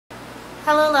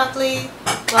Hello lovely,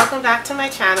 welcome back to my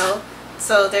channel.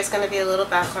 So there's going to be a little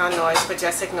background noise, but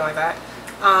just ignore that.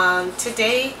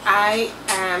 Today I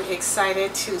am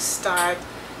excited to start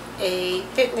a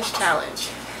fitness challenge.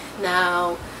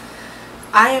 Now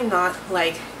I am not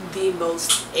like the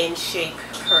most in shape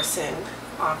person,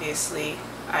 obviously.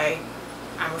 I'm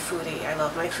a foodie, I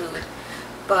love my food.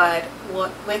 But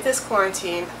with this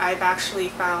quarantine, I've actually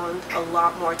found a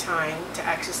lot more time to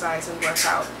exercise and work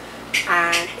out.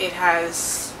 And it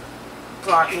has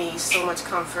brought me so much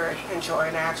comfort and joy,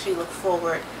 and I actually look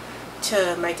forward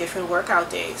to my different workout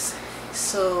days.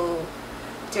 So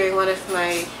during one of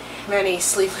my many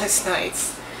sleepless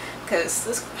nights,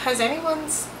 because has anyone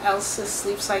else's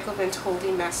sleep cycle been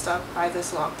totally messed up by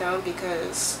this lockdown?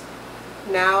 Because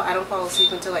now I don't fall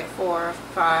asleep until like 4,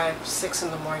 5, 6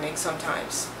 in the morning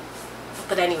sometimes.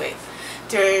 But anyway,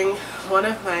 during one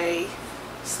of my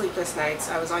sleepless nights,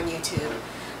 I was on YouTube.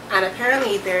 And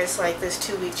apparently there's like this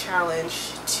 2-week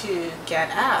challenge to get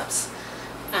abs.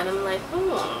 And I'm like,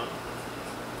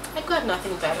 I've got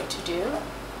nothing better to do.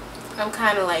 I'm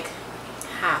kind of like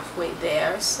halfway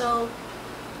there, so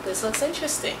this looks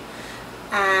interesting.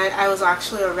 And I was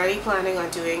actually already planning on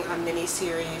doing a mini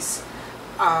series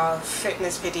of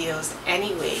fitness videos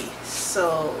anyway.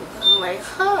 So I'm like,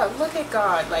 look at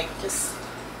God, like just,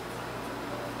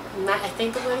 I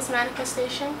think the word is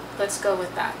manifestation. Let's go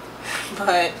with that.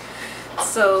 But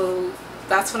so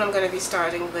that's what I'm going to be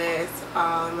starting with.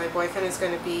 My boyfriend is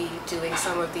going to be doing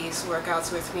some of these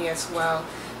workouts with me as well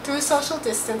through social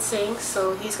distancing.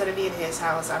 So he's going to be in his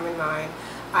house, I'm in mine.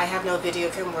 I have no video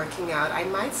of him working out. I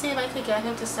might see if I could get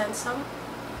him to send some,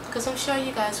 because I'm sure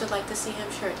you guys would like to see him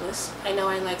shirtless. I know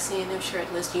I like seeing him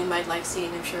shirtless. You might like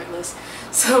seeing him shirtless.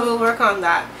 So we'll work on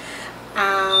that.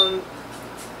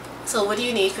 So what do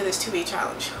you need for this 2-week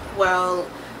challenge? Well,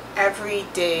 every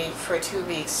day for 2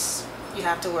 weeks you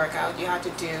have to work out. You have to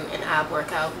do an ab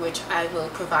workout, which I will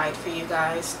provide for you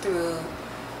guys through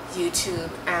YouTube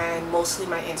and mostly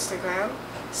my Instagram.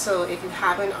 So if you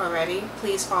haven't already,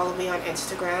 please follow me on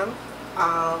Instagram.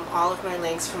 All of my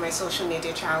links for my social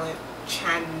media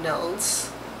channels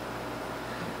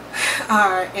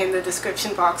are in the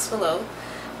description box below.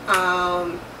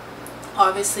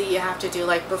 Obviously you have to do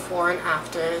like before and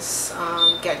afters,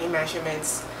 get your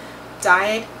measurements.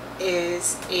 Diet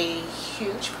is a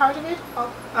huge part of it.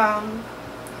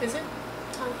 Is it?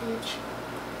 Not huge.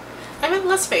 I mean,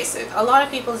 let's face it, a lot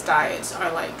of people's diets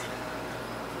are like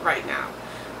right now.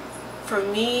 For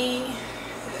me,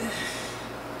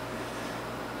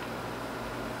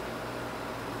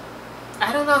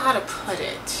 I don't know how to put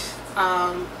it.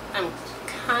 I'm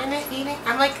kind of eating,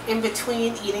 I'm like in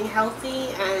between eating healthy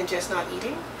and just not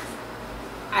eating.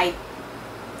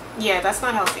 Yeah, that's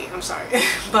not healthy, I'm sorry.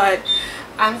 But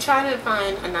I'm trying to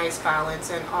find a nice balance,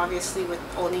 and obviously with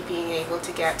only being able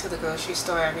to get to the grocery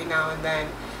store every now and then,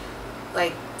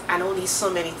 like, and only so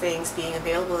many things being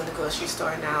available in the grocery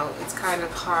store now, it's kind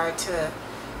of hard to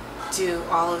do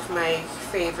all of my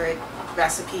favorite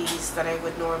recipes that I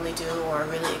would normally do, or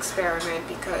really experiment,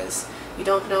 because you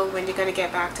don't know when you're going to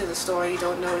get back to the store. You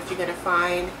don't know if you're going to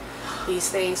find these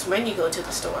things when you go to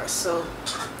the store. So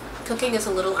cooking is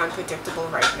a little unpredictable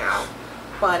right now,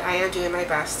 but I am doing my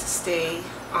best to stay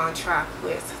on track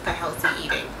with the healthy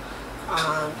eating,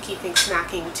 keeping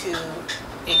snacking to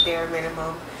a bare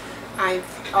minimum. I've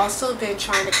also been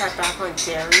trying to cut back on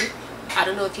dairy. I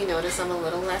don't know if you notice, I'm a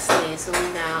little less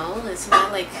nasally now. It's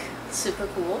not like super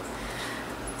cool.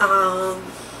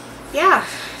 Yeah,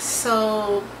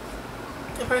 so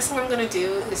the first thing I'm going to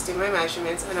do is do my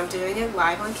measurements, and I'm doing it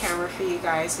live on camera for you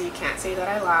guys, so you can't say that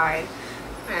I lied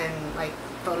and like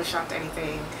photoshopped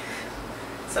anything.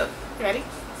 So, you ready?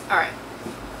 Alright.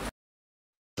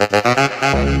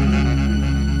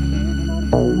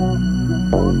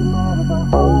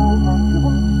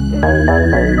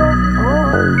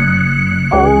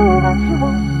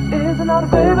 Another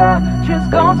baby, she's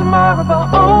gone tomorrow,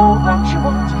 but all that she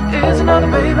wants is another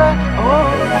baby. All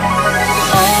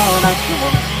that she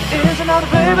wants is another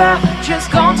baby. She's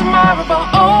gone tomorrow,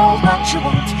 but all that she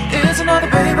wants is another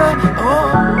baby.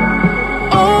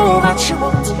 All that she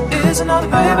wants is another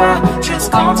baby. She's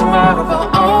gone tomorrow,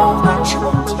 but all that she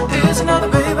wants is another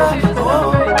baby.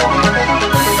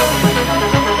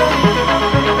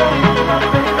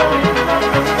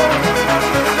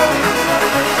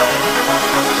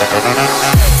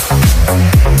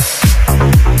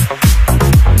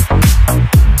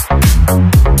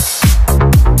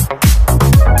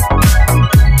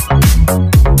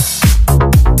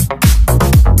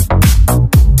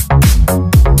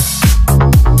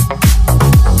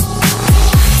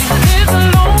 She lives a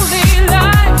lonely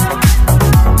life.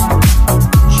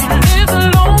 She lives a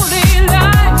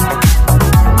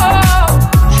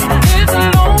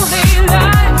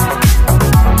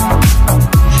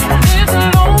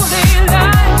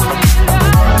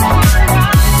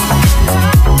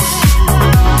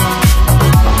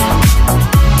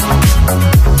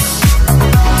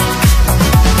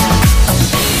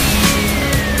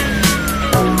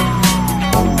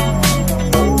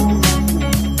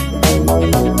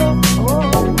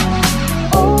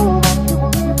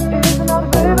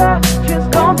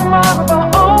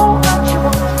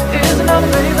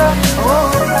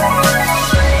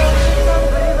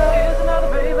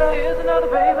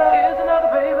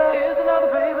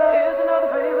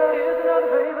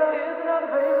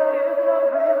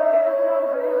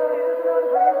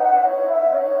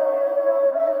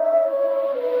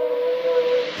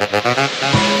Just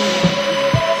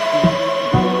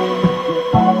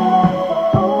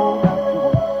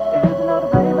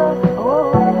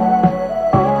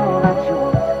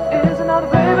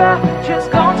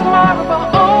gone tomorrow,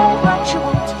 but all that you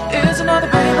want is another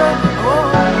baby.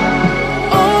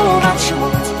 All that you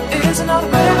want is another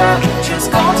baby.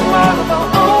 Just gone tomorrow,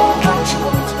 but all that you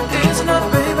want is another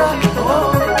baby.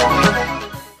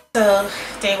 So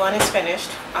day one is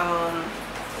finished.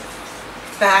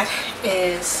 That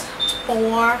is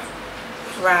 4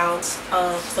 rounds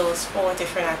of those 4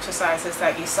 different exercises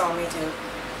that you saw me do.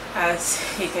 As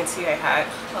you can see, I had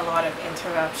a lot of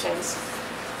interruptions.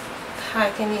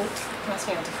 Hi, can you pass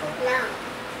me on the phone? No.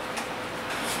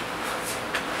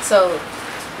 So,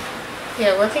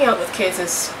 yeah, working out with kids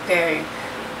is very,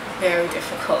 very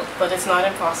difficult, but it's not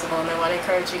impossible. And I want to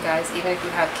encourage you guys, even if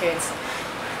you have kids,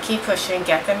 keep pushing,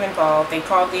 get them involved. They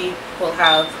probably will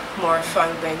have more fun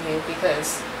than you,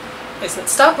 because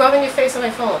stop rubbing your face on my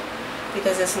phone,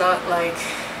 because it's not like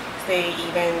they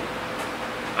even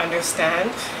understand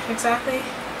exactly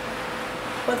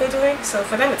what they're doing. So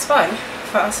for them it's fun.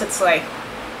 For us it's like,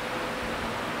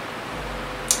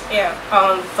 yeah,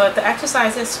 but the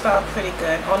exercises felt pretty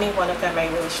good. Only one of them I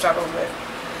really struggled with.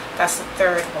 That's the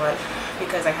 3rd one,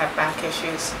 because I have back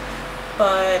issues.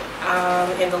 But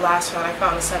in the last round I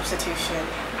found a substitution,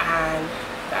 and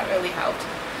that really helped.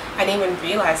 I didn't even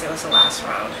realize it was the last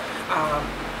round.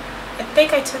 I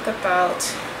think I took about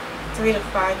 3 to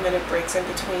 5 minute breaks in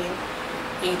between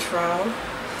each round,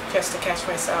 just to catch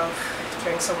myself,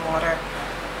 drink some water.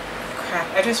 Crap,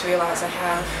 I just realized I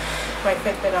have my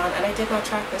Fitbit on, and I did not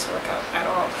track this workout at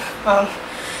all.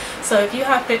 So if you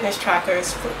have fitness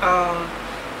trackers,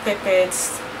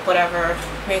 Fitbits, whatever,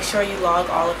 make sure you log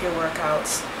all of your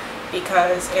workouts,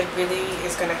 because it really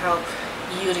is going to help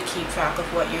you to keep track of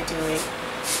what you're doing,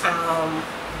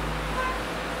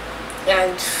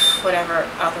 and whatever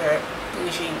other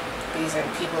bougie reason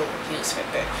people use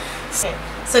Fitbit.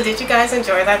 So did you guys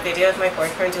enjoy that video of my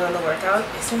boyfriend doing the workout?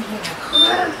 Isn't he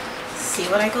like, see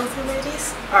what I go through,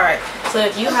 ladies? Alright, so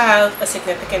if you have a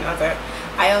significant other,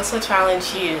 I also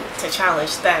challenge you to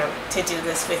challenge them to do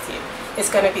this with you. It's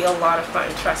going to be a lot of fun,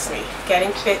 trust me.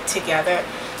 Getting fit together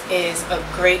is a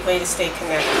great way to stay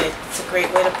connected. It's a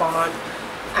great way to bond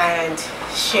and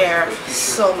share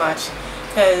so much.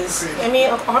 Because, I mean,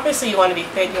 obviously you want to be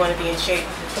fit, you want to be in shape,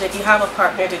 but if you have a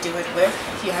partner to do it with,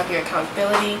 you have your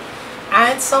accountability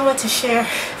and someone to share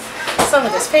some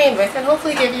of this pain with, and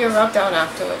hopefully give you a rub down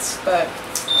afterwards. But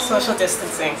social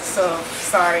distancing, so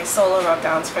sorry, solo rub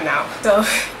downs for now. So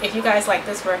if you guys like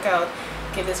this workout,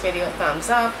 give this video a thumbs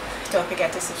up. Don't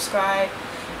forget to subscribe.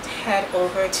 Head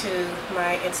over to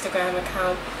my Instagram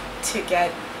account to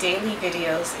get daily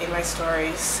videos in my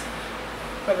stories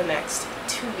for the next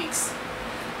 2 weeks.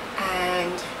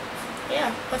 And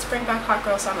yeah, let's bring back Hot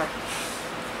Girl Summer.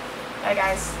 Bye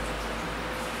guys.